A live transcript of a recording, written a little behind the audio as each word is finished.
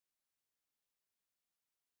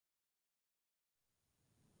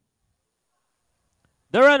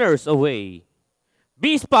the runners away.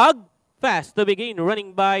 Bispag, fast to begin,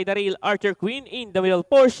 running by the rail Archer Queen in the middle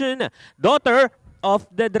portion. Daughter of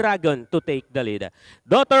the Dragon to take the lead.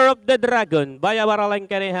 Daughter of the Dragon, Bayabaralang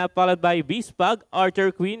Kaneha, followed by Bispag,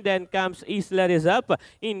 Archer Queen, then comes Isla Rizap.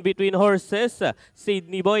 In between horses,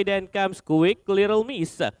 Sydney Boy, then comes Quick Little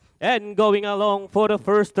Miss. And going along for the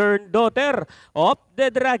first turn, Daughter of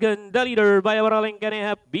the Dragon, the leader by Bayabaralang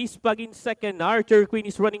Kaneha, Bispag in second, Archer Queen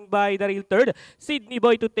is running by the rail third, Sydney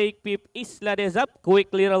Boy to take fifth, Isla Rizap,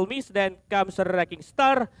 Quick Little Miss, then comes Wrecking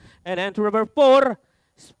Star, and entry number 4,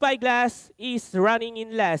 Spyglass is running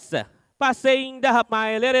in last. Passing the half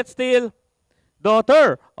mile, let it still.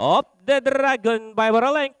 Daughter of the Dragon by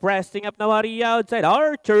Baralang, pressing up Nawari outside.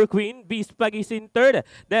 Archer Queen, Bispag is in third.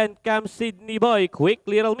 Then comes Sydney Boy, Quick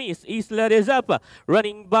Little Miss, Isla Rizap,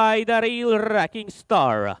 running by the rail Wrecking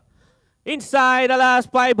Star. Inside the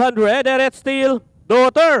last 500, let it still.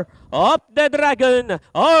 Daughter of the Dragon,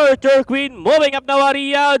 Archer Queen, moving up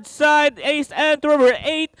Nawari outside. Ace and number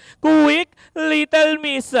 8, Quick Little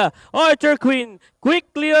Miss. Archer Queen, Quick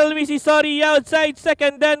Little Miss is sorry outside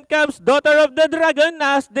second. Then comes Daughter of the Dragon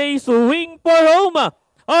as they swing for home.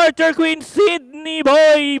 Archer Queen, Sydney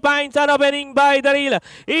Boy finds an opening by the rail.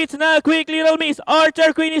 It's now Quick Little Miss.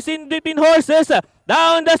 Archer Queen is in between horses.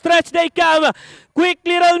 Down the stretch they come. Quick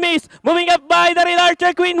Little Miss moving up by the rail.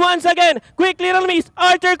 Archer Queen once again. Quick Little Miss.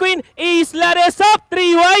 Archer Queen Isla Rizap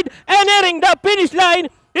 3 wide and nearing the finish line.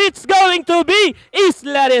 It's going to be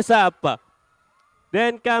Isla Rizap.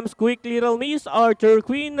 Then comes Quick Little Miss, Archer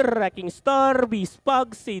Queen, Wrecking Star,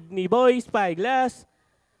 Bispag, Sydney Boy, Spyglass,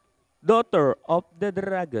 Daughter of the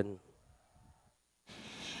Dragon.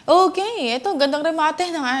 Okay, ito gandang remate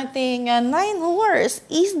ng ating 9 horse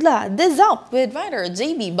Isla Rizap with rider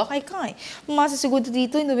JB Bakaykay. Masasigudo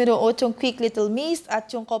dito yung numero 8 Quick Little Miss at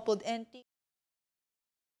yung coupled NT.